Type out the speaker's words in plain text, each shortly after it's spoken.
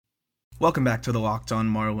Welcome back to the Locked On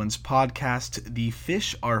Marlins podcast. The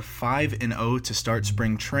Fish are 5-0 to start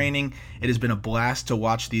spring training. It has been a blast to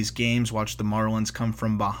watch these games, watch the Marlins come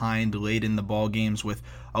from behind late in the ball games with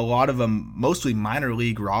a lot of them, mostly minor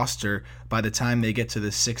league roster by the time they get to the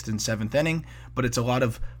 6th and 7th inning. But it's a lot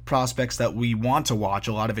of prospects that we want to watch,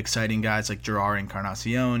 a lot of exciting guys like Jerar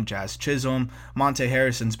Encarnacion, Jazz Chisholm. Monte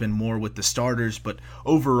Harrison's been more with the starters, but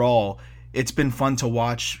overall, it's been fun to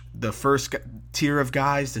watch the first tier of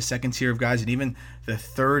guys, the second tier of guys, and even the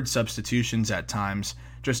third substitutions at times.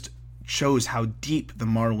 Just shows how deep the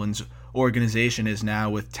Marlins organization is now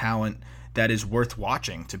with talent that is worth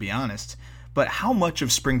watching, to be honest. But how much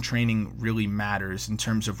of spring training really matters in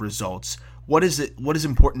terms of results? What is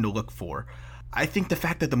important to look for? I think the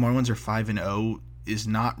fact that the Marlins are 5-0 is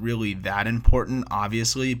not really that important,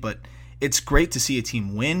 obviously, but it's great to see a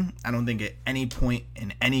team win. I don't think at any point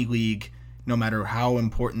in any league, no matter how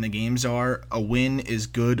important the games are, a win is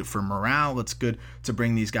good for morale. It's good to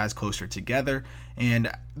bring these guys closer together.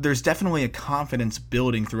 And there's definitely a confidence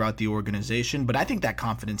building throughout the organization, but I think that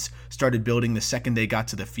confidence started building the second they got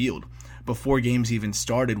to the field, before games even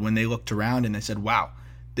started, when they looked around and they said, wow,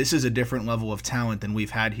 this is a different level of talent than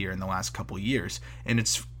we've had here in the last couple years. And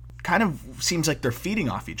it's kind of seems like they're feeding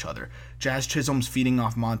off each other. Jazz Chisholm's feeding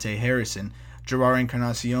off Monte Harrison. Jerar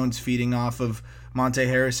Encarnacion's feeding off of Monte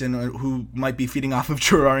Harrison, who might be feeding off of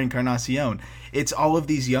Jerar Encarnacion. It's all of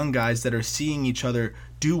these young guys that are seeing each other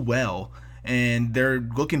do well, and they're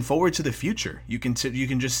looking forward to the future. You can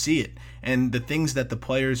just see it. And the things that the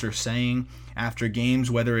players are saying after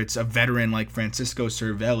games, whether it's a veteran like Francisco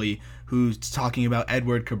Cervelli, who's talking about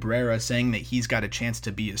Edward Cabrera, saying that he's got a chance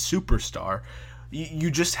to be a superstar.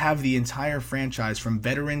 You just have the entire franchise, from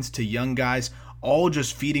veterans to young guys, all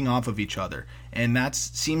just feeding off of each other. And that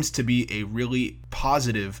seems to be a really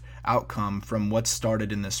positive outcome from what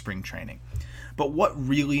started in the spring training. But what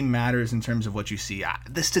really matters in terms of what you see?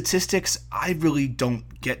 The statistics, I really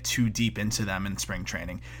don't get too deep into them in spring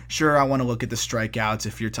training. Sure, I want to look at the strikeouts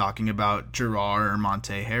if you're talking about Jerar or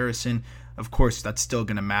Monte Harrison. Of course, that's still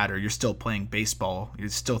going to matter. You're still playing baseball. You're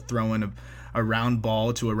still throwing a round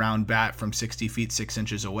ball to a round bat from 60 feet, 6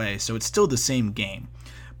 inches away. So it's still the same game.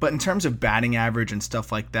 But in terms of batting average and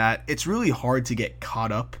stuff like that, it's really hard to get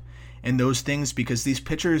caught up in those things, because these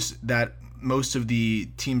pitchers that most of the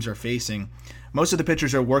teams are facing, most of the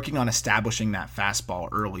pitchers are working on establishing that fastball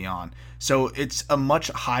early on. So it's a much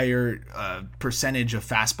higher percentage of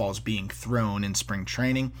fastballs being thrown in spring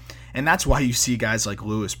training. And that's why you see guys like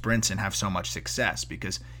Lewis Brinson have so much success,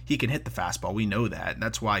 because he can hit the fastball. We know that.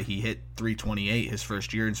 That's why he hit .328 his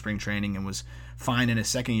first year in spring training and was fine in his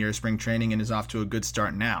second year of spring training and is off to a good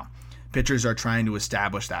start now. Pitchers are trying to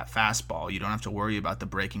establish that fastball. You don't have to worry about the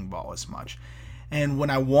breaking ball as much. And when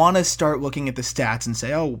I want to start looking at the stats and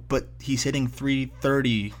say, oh, but he's hitting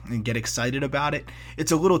 .330 and get excited about it,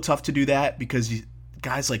 it's a little tough to do that, because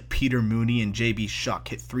guys like Peter Mooney and J.B. Shuck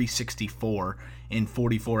hit .364 in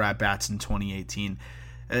 44 at-bats in 2018.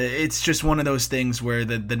 It's just one of those things where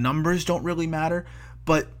the numbers don't really matter,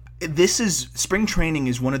 but spring training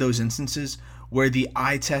is one of those instances where the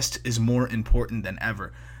eye test is more important than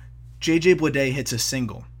ever. J.J. Bleday hits a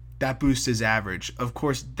single. That boosts his average. Of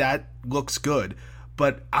course, that looks good,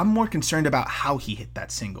 but I'm more concerned about how he hit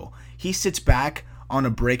that single. He sits back on a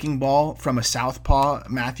breaking ball from a southpaw,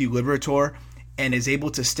 Matthew Liberatore, and is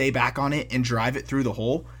able to stay back on it and drive it through the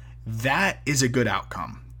hole. That is a good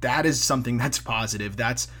outcome. That is something that's positive.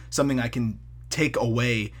 That's something I can take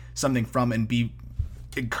away something from and be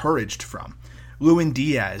encouraged from. Lewin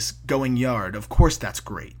Diaz going yard, of course that's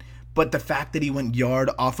great. But the fact that he went yard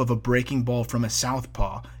off of a breaking ball from a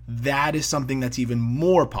southpaw, that is something that's even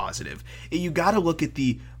more positive. You got to look at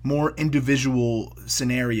the more individual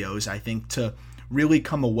scenarios, I think, to really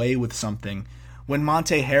come away with something. When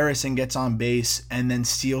Monte Harrison gets on base and then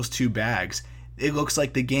steals 2 bags, it looks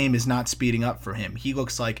like the game is not speeding up for him. He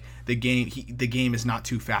looks like the game is not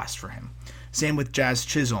too fast for him. Same with Jazz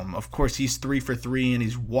Chisholm. Of course, he's 3 for 3 and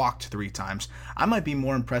he's walked 3 times. I might be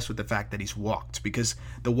more impressed with the fact that he's walked, because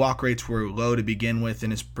the walk rates were low to begin with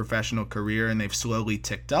in his professional career, and they've slowly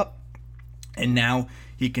ticked up. And now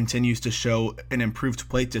he continues to show an improved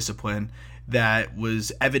plate discipline that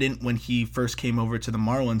was evident when he first came over to the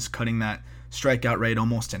Marlins, cutting that strikeout rate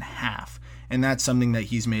almost in half. And that's something that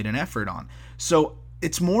he's made an effort on. So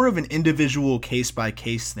it's more of an individual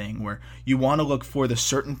case-by-case thing, where you want to look for the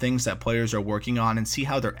certain things that players are working on and see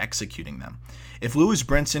how they're executing them. If Lewis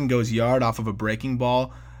Brinson goes yard off of a breaking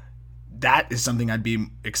ball, that is something I'd be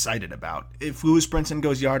excited about. If Lewis Brinson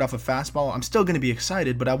goes yard off a fastball, I'm still going to be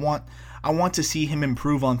excited, but I want to see him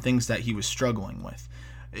improve on things that he was struggling with.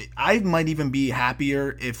 I might even be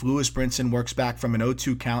happier if Lewis Brinson works back from an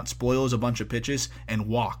 0-2 count, spoils a bunch of pitches, and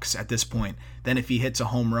walks at this point than if he hits a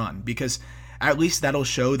home run, because at least that'll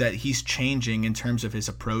show that he's changing in terms of his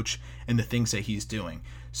approach and the things that he's doing.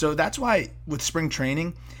 So that's why with spring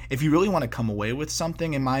training, if you really want to come away with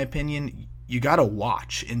something, in my opinion, you got to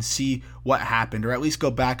watch and see what happened, or at least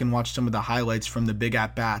go back and watch some of the highlights from the big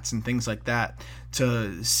at-bats and things like that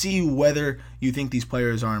to see whether you think these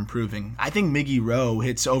players are improving. I think Miggy Rowe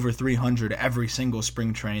hits over 300 every single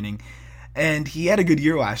spring training, and he had a good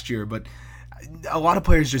year last year, but a lot of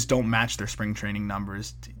players just don't match their spring training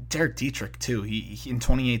numbers. Derek Dietrich, too. He in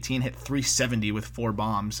 2018 hit 370 with 4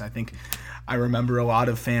 bombs. I remember a lot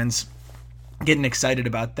of fans getting excited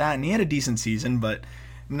about that, and he had a decent season, but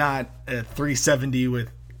not a 370 with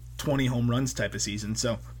 20 home runs type of season.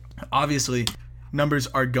 So obviously numbers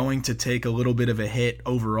are going to take a little bit of a hit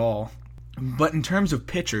overall. But in terms of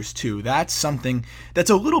pitchers too, that's something that's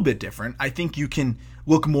a little bit different. I think you can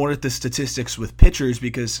look more at the statistics with pitchers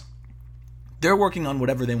because they're working on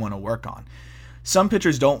whatever they want to work on. Some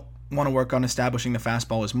pitchers don't want to work on establishing the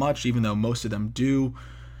fastball as much, even though most of them do.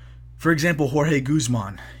 For example, Jorge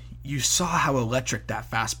Guzman. You saw how electric that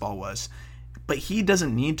fastball was. But he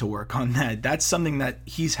doesn't need to work on that. That's something that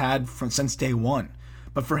he's had since day one.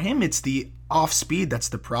 But for him, it's the off speed that's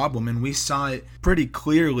the problem, and we saw it pretty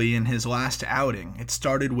clearly in his last outing. It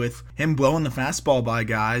started with him blowing the fastball by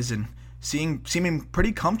guys and seeming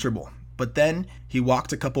pretty comfortable. But then he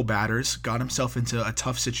walked a couple batters, got himself into a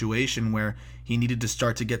tough situation where he needed to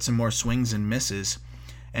start to get some more swings and misses.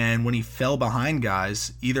 And when he fell behind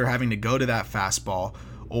guys, either having to go to that fastball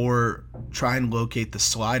or try and locate the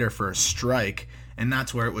slider for a strike, and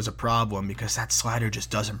that's where it was a problem because that slider just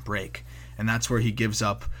doesn't break. And that's where he gives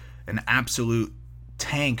up an absolute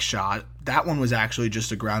tank shot. That one was actually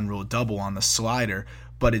just a ground rule double on the slider,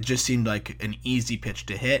 but it just seemed like an easy pitch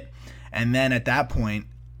to hit. And then at that point,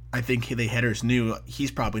 I think the hitters knew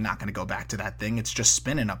he's probably not going to go back to that thing. It's just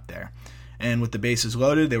spinning up there. And with the bases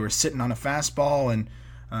loaded, they were sitting on a fastball,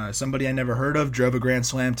 and somebody I never heard of drove a grand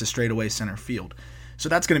slam to straightaway center field. So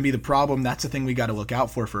that's going to be the problem. That's the thing we got to look out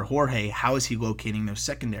for Jorge. How is he locating those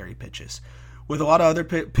secondary pitches? With a lot of other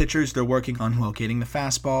pitchers, they're working on locating the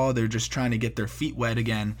fastball. They're just trying to get their feet wet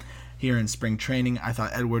again here in spring training. I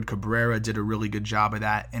thought Edward Cabrera did a really good job of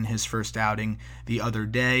that in his first outing the other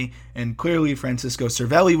day. And clearly Francisco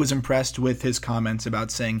Cervelli was impressed with his comments about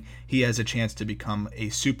saying he has a chance to become a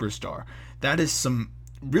superstar. That is some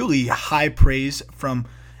really high praise from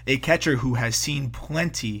a catcher who has seen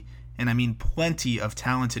plenty, and I mean plenty, of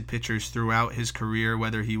talented pitchers throughout his career,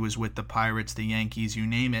 whether he was with the Pirates, the Yankees, you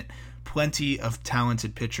name it, plenty of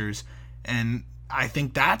talented pitchers. And I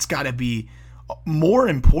think that's got to be more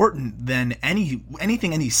important than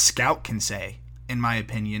anything any scout can say, in my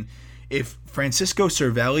opinion. If Francisco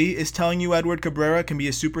Cervelli is telling you Edward Cabrera can be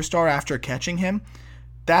a superstar after catching him,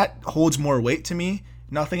 that holds more weight to me.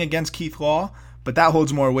 Nothing against Keith Law, but that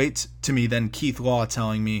holds more weight to me than Keith Law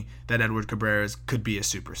telling me that Edward Cabrera could be a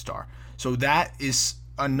superstar. So that is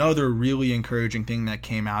another really encouraging thing that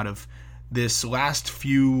came out of this last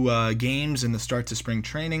few games and the start to spring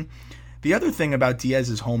training. The other thing about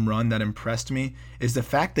Diaz's home run that impressed me is the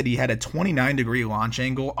fact that he had a 29-degree launch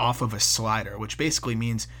angle off of a slider, which basically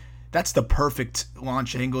means that's the perfect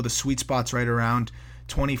launch angle. The sweet spot's right around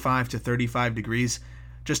 25 to 35 degrees.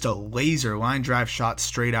 Just a laser line drive shot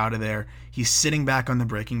straight out of there. He's sitting back on the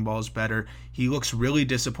breaking balls better. He looks really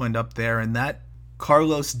disciplined up there, and that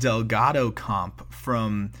Carlos Delgado comp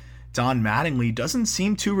from Don Mattingly doesn't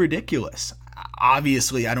seem too ridiculous.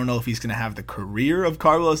 Obviously, I don't know if he's going to have the career of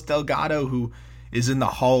Carlos Delgado, who is in the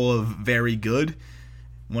Hall of Very Good,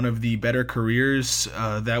 one of the better careers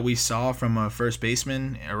that we saw from a first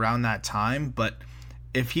baseman around that time. But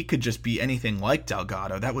if he could just be anything like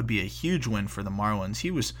Delgado, that would be a huge win for the Marlins.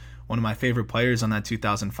 He was one of my favorite players on that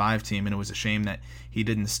 2005 team, and it was a shame that he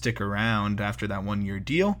didn't stick around after that one-year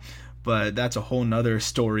deal. But that's a whole nother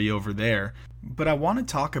story over there. But I want to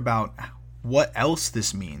talk about what else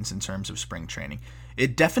this means in terms of spring training.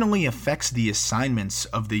 It definitely affects the assignments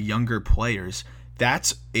of the younger players.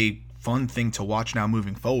 That's a fun thing to watch now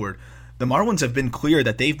moving forward. The Marlins have been clear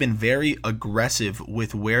that they've been very aggressive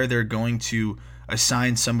with where they're going to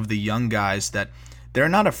assign some of the young guys, that they're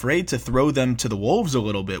not afraid to throw them to the wolves a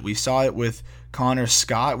little bit. We saw it with Connor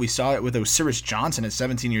Scott. We saw it with Osiris Johnson at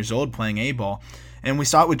 17 years old playing A-ball. And we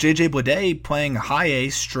saw it with J.J. Bleday playing high A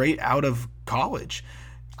straight out of college.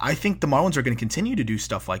 I think the Marlins are going to continue to do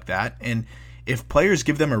stuff like that. And if players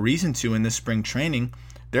give them a reason to in this spring training,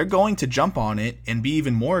 they're going to jump on it and be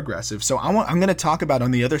even more aggressive. So I'm going to talk about,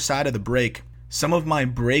 on the other side of the break, some of my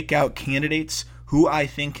breakout candidates who I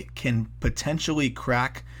think can potentially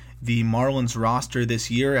crack the Marlins roster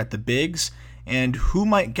this year at the bigs, and who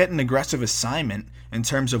might get an aggressive assignment in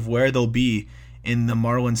terms of where they'll be in the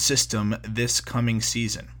Marlins system this coming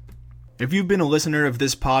season. If you've been a listener of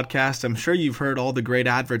this podcast, I'm sure you've heard all the great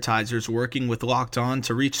advertisers working with Locked On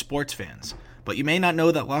to reach sports fans. But you may not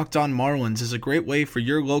know that Locked On Marlins is a great way for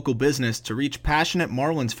your local business to reach passionate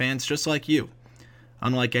Marlins fans just like you.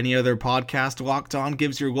 Unlike any other podcast, Locked On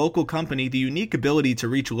gives your local company the unique ability to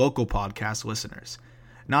reach local podcast listeners.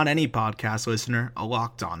 Not any podcast listener, a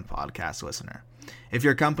Locked On podcast listener. If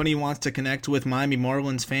your company wants to connect with Miami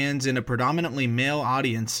Marlins fans in a predominantly male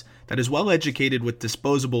audience that is well educated with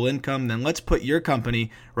disposable income, then let's put your company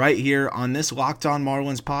right here on this Locked On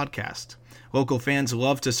Marlins podcast. Local fans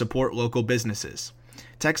love to support local businesses.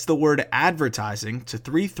 Text the word advertising to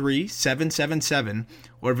 33777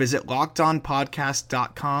 or visit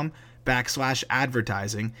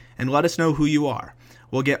lockedonpodcast.com/advertising and let us know who you are.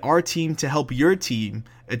 We'll get our team to help your team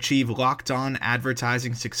achieve Locked On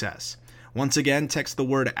advertising success. Once again, text the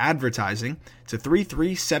word advertising to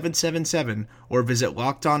 33777 or visit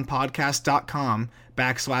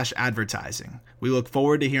lockedonpodcast.com/advertising. We look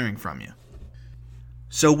forward to hearing from you.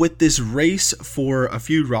 So with this race for a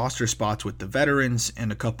few roster spots with the veterans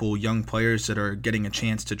and a couple young players that are getting a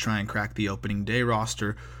chance to try and crack the opening day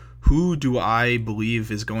roster, who do I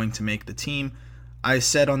believe is going to make the team? I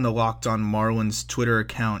said on the Locked On Marlins Twitter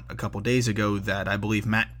account a couple days ago that I believe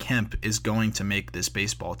Matt Kemp is going to make this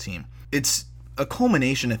baseball team. It's a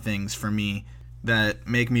culmination of things for me that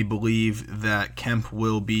make me believe that Kemp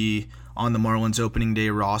will be on the Marlins opening day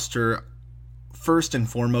roster. First and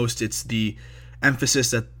foremost, it's the emphasis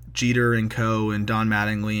that Jeter and co. and Don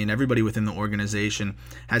Mattingly and everybody within the organization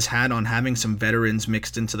has had on having some veterans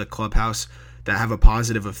mixed into the clubhouse that have a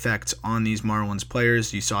positive effect on these Marlins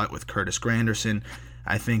players. You saw it with Curtis Granderson.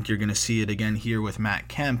 I think you're going to see it again here with Matt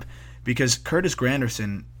Kemp, because Curtis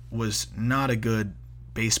Granderson was not a good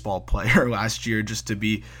baseball player last year, just to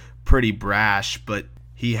be pretty brash, but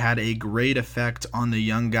he had a great effect on the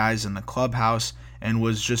young guys in the clubhouse and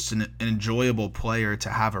was just an enjoyable player to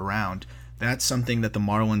have around. That's something that the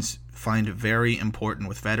Marlins find very important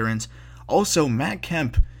with veterans. Also, Matt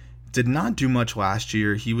Kemp did not do much last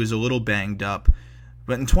year. He was a little banged up.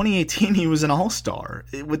 But in 2018, he was an all-star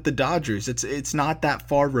with the Dodgers. It's not that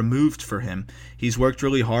far removed for him. He's worked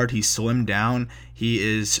really hard. He's slimmed down. He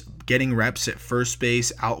is getting reps at first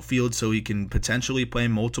base, outfield, so he can potentially play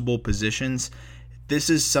multiple positions. This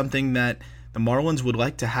is something that the Marlins would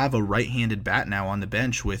like to have a right-handed bat now on the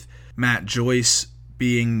bench, with Matt Joyce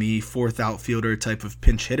being the fourth outfielder type of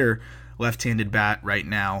pinch hitter, left-handed bat right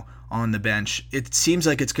now on the bench. It seems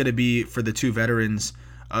like it's going to be, for the two veterans,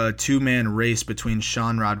 a two-man race between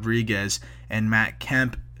Sean Rodriguez and Matt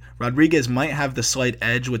Kemp. Rodriguez might have the slight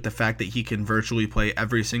edge with the fact that he can virtually play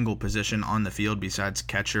every single position on the field besides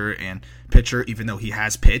catcher and pitcher, even though he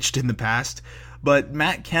has pitched in the past. But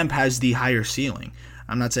Matt Kemp has the higher ceiling.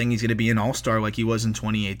 I'm not saying he's going to be an all-star like he was in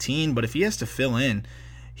 2018, but if he has to fill in,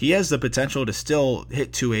 he has the potential to still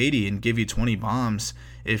hit 280 and give you 20 bombs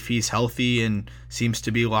if he's healthy and seems to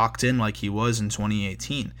be locked in like he was in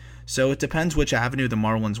 2018. So it depends which avenue the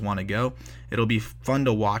Marlins want to go. It'll be fun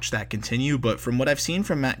to watch that continue, but from what I've seen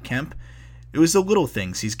from Matt Kemp, it was the little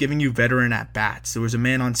things. He's giving you veteran at-bats. There was a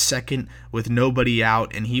man on second with nobody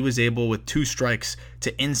out, and he was able, with 2 strikes,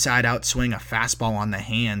 to inside-out swing a fastball on the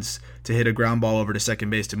hands to hit a ground ball over to second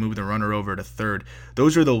base to move the runner over to third.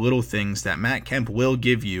 Those are the little things that Matt Kemp will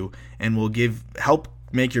give you and will help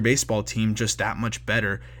make your baseball team just that much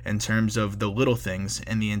better in terms of the little things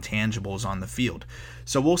and the intangibles on the field.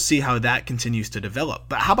 So we'll see how that continues to develop.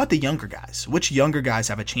 But how about the younger guys? Which younger guys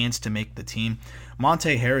have a chance to make the team?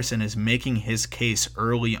 Monte Harrison is making his case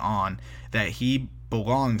early on that he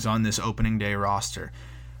belongs on this opening day roster.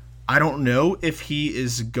 I don't know if he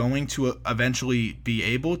is going to eventually be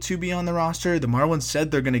able to be on the roster. The Marlins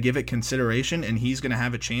said they're going to give it consideration and he's going to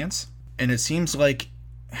have a chance. And it seems like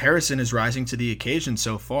Harrison is rising to the occasion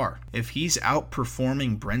so far. If he's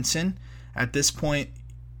outperforming Brinson at this point,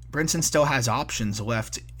 Brinson still has options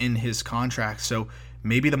left in his contract. So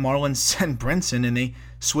maybe the Marlins send Brinson and they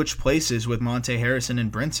switch places with Monte Harrison and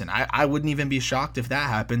Brinson. I wouldn't even be shocked if that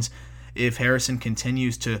happens, if Harrison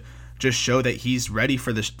continues to just show that he's ready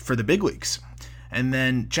for the big leagues. And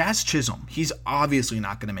then Jazz Chisholm, he's obviously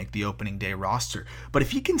not going to make the opening day roster. But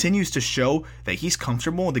if he continues to show that he's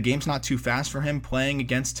comfortable, the game's not too fast for him playing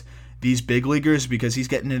against these big leaguers, because he's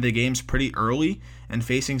getting into the games pretty early and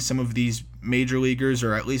facing some of these major leaguers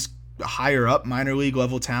or at least higher up minor league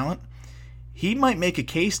level talent, he might make a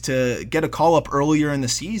case to get a call up earlier in the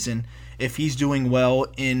season if he's doing well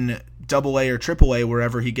in AA or AAA,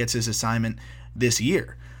 wherever he gets his assignment this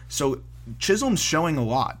year. So Chisholm's showing a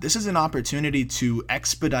lot. This is an opportunity to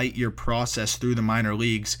expedite your process through the minor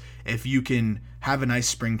leagues if you can have a nice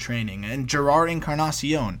spring training. And Gerard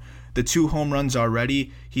Encarnacion, the 2 home runs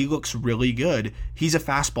already, he looks really good. He's a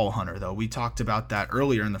fastball hunter, though. We talked about that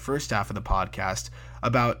earlier in the first half of the podcast,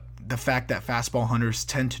 about the fact that fastball hunters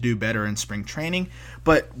tend to do better in spring training.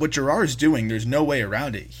 But what Gerard's doing, there's no way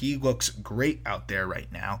around it. He looks great out there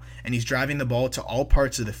right now, and he's driving the ball to all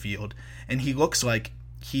parts of the field, and he looks like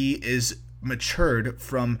he is matured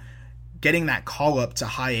from getting that call up to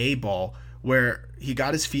high A ball, where he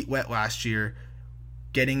got his feet wet last year,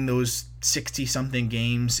 getting those 60-something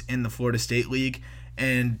games in the Florida State League,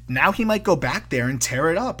 and now he might go back there and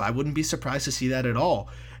tear it up. I wouldn't be surprised to see that at all.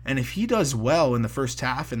 And if he does well in the first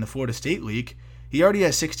half in the Florida State League, he already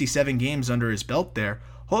has 67 games under his belt there.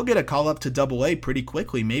 He'll get a call up to Double-A pretty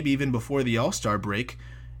quickly, maybe even before the All-Star break.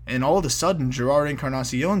 And all of a sudden, Gerard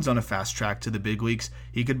Encarnacion's on a fast track to the big leagues.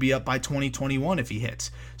 He could be up by 2021 if he hits.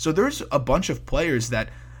 So there's a bunch of players that,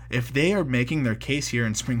 if they are making their case here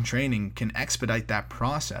in spring training, can expedite that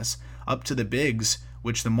process up to the bigs,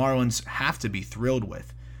 which the Marlins have to be thrilled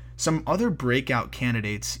with. Some other breakout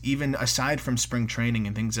candidates, even aside from spring training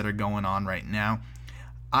and things that are going on right now,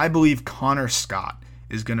 I believe Connor Scott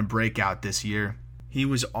is going to break out this year. He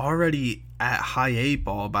was already at high A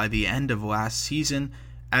ball by the end of last season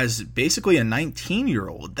as basically a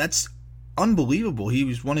 19-year-old. That's unbelievable. He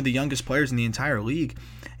was one of the youngest players in the entire league.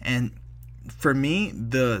 And for me,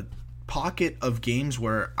 the pocket of games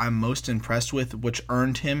where I'm most impressed with, which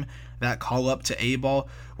earned him that call up to A-ball,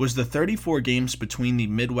 was the 34 games between the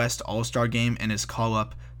Midwest All-Star game and his call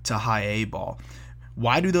up to high A-ball.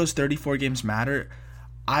 Why do those 34 games matter?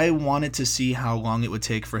 I wanted to see how long it would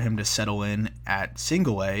take for him to settle in at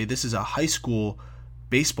single A. This is a high school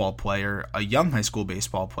baseball player, a young high school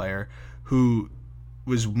baseball player who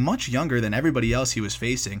was much younger than everybody else he was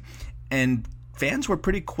facing, and fans were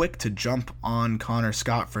pretty quick to jump on Connor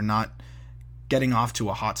Scott for not getting off to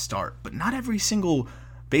a hot start. But not every single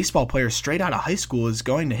baseball player straight out of high school is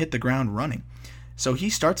going to hit the ground running. So he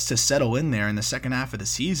starts to settle in there in the second half of the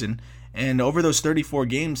season, and over those 34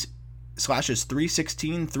 games, slashes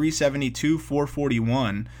 316, 372,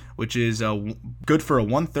 441, which is good for a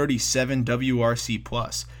 137 WRC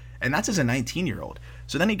plus. And that's as a 19-year-old.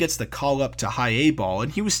 So then he gets the call up to high A ball,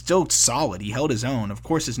 and he was still solid. He held his own. Of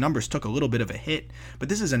course, his numbers took a little bit of a hit, but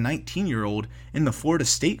this is a 19-year-old in the Florida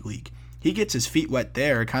State League. He gets his feet wet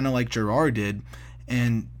there, kind of like Gerard did,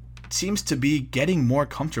 and seems to be getting more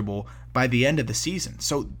comfortable by the end of the season.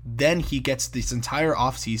 So then he gets this entire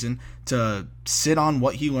offseason to sit on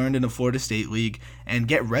what he learned in the Florida State League and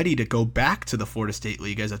get ready to go back to the Florida State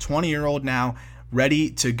League as a 20-year-old now, ready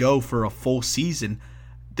to go for a full season.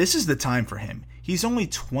 This is the time for him. He's only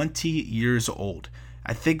 20 years old.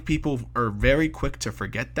 I think people are very quick to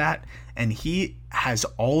forget that, and he has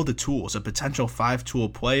all the tools, a potential 5-tool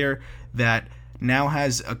player that now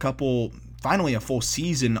has finally a full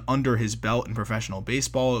season under his belt in professional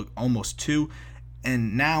baseball, almost 2,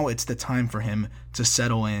 and now it's the time for him to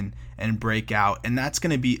settle in and break out, and that's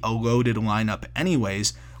going to be a loaded lineup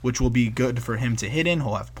anyways, which will be good for him to hit in.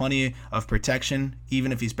 He'll have plenty of protection,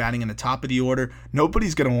 even if he's batting in the top of the order.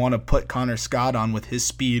 Nobody's going to want to put Connor Scott on with his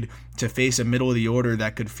speed to face a middle of the order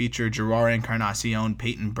that could feature Gerard Encarnacion,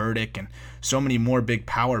 Peyton Burdick, and so many more big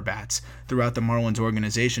power bats throughout the Marlins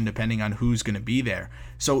organization, depending on who's going to be there.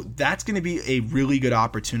 So that's going to be a really good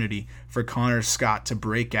opportunity for Connor Scott to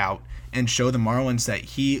break out and show the Marlins that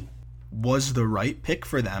he was the right pick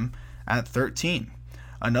for them at 13.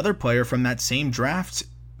 Another player from that same draft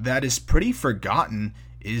that is pretty forgotten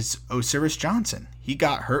is Osiris Johnson. He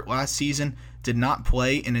got hurt last season, did not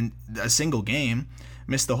play in a single game,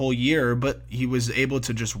 missed the whole year, but he was able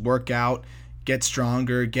to just work out, get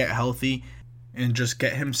stronger, get healthy, and just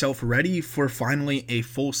get himself ready for finally a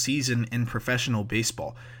full season in professional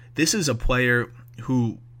baseball. This is a player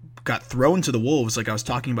who got thrown to the wolves, like I was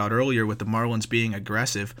talking about earlier with the Marlins being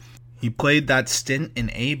aggressive. He played that stint in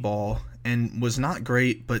A-ball and was not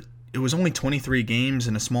great, but it was only 23 games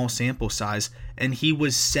in a small sample size, and he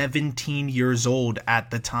was 17 years old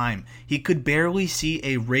at the time. He could barely see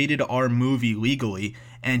a rated R movie legally,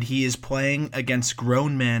 and he is playing against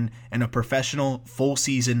grown men in a professional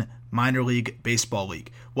full-season minor league baseball league.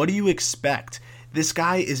 What do you expect? This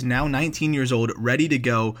guy is now 19 years old, ready to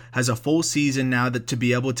go, has a full season now to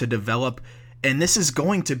be able to develop, and this is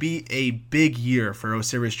going to be a big year for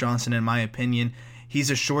Osiris Johnson, in my opinion. He's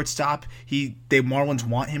a shortstop. The Marlins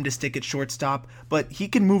want him to stick at shortstop, but he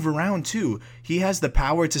can move around too. He has the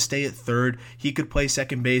power to stay at third. He could play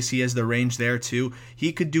second base. He has the range there too.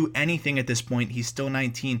 He could do anything at this point. He's still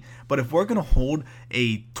 19. But if we're going to hold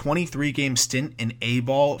a 23-game stint in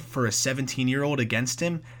A-ball for a 17-year-old against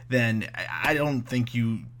him, then I don't think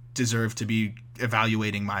you deserve to be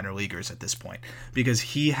evaluating minor leaguers at this point, because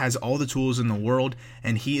he has all the tools in the world,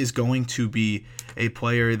 and he is going to be a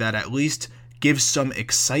player that at least gives some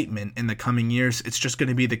excitement in the coming years. It's just going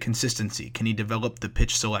to be the consistency. Can he develop the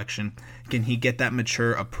pitch selection? Can he get that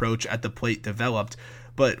mature approach at the plate developed?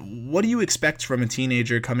 But what do you expect from a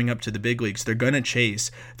teenager coming up to the big leagues? They're going to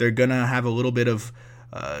chase. They're going to have a little bit of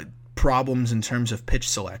problems in terms of pitch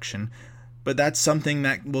selection. But that's something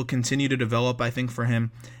that will continue to develop, I think, for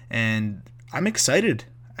him. And I'm excited.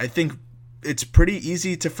 I think it's pretty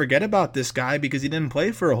easy to forget about this guy because he didn't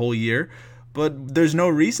play for a whole year, but there's no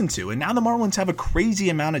reason to. And now the Marlins have a crazy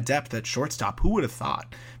amount of depth at shortstop. Who would have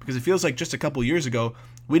thought? Because it feels like just a couple years ago,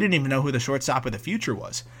 we didn't even know who the shortstop of the future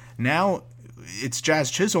was. Now it's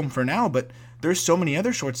Jazz Chisholm for now, but there's so many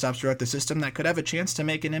other shortstops throughout the system that could have a chance to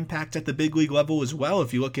make an impact at the big league level as well.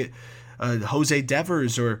 If you look at Jose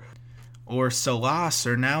Devers or Salas,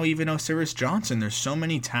 or now even Osiris Johnson. There's so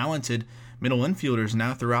many talented middle infielders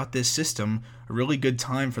now throughout this system. A really good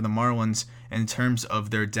time for the Marlins in terms of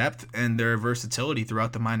their depth and their versatility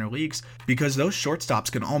throughout the minor leagues, because those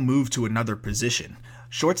shortstops can all move to another position.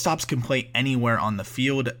 Shortstops can play anywhere on the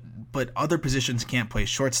field, but other positions can't play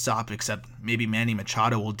shortstop, except maybe Manny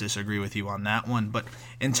Machado will disagree with you on that one. But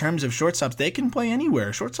in terms of shortstops, they can play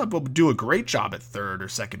anywhere. Shortstop will do a great job at third or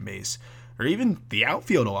second base, or even the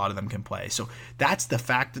outfield. A lot of them can play. So that's the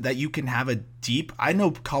fact that you can have a deep. I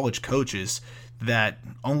know college coaches that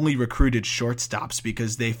only recruited shortstops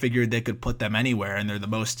because they figured they could put them anywhere and they're the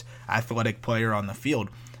most athletic player on the field.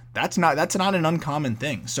 That's not an uncommon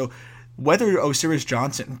thing. So whether Osiris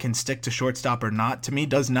Johnson can stick to shortstop or not, to me,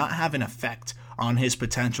 does not have an effect on his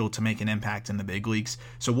potential to make an impact in the big leagues.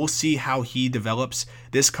 So we'll see how he develops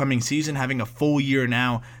this coming season, having a full year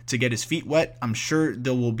now to get his feet wet. I'm sure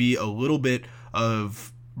there will be a little bit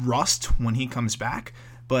of rust when he comes back,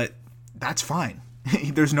 but that's fine.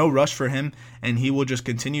 There's no rush for him, and he will just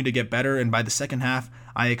continue to get better. And by the second half,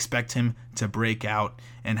 I expect him to break out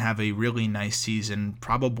and have a really nice season,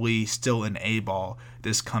 probably still in A-ball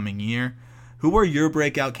this coming year. Who are your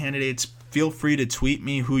breakout candidates? Feel free to tweet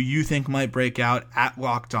me who you think might break out at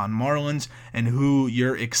Locked On Marlins and who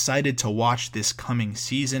you're excited to watch this coming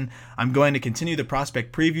season. I'm going to continue the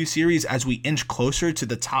prospect preview series as we inch closer to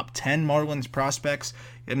the top 10 Marlins prospects.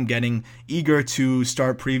 I'm getting eager to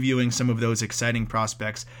start previewing some of those exciting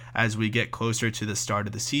prospects as we get closer to the start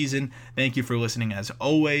of the season. Thank you for listening as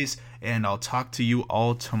always, and I'll talk to you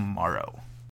all tomorrow.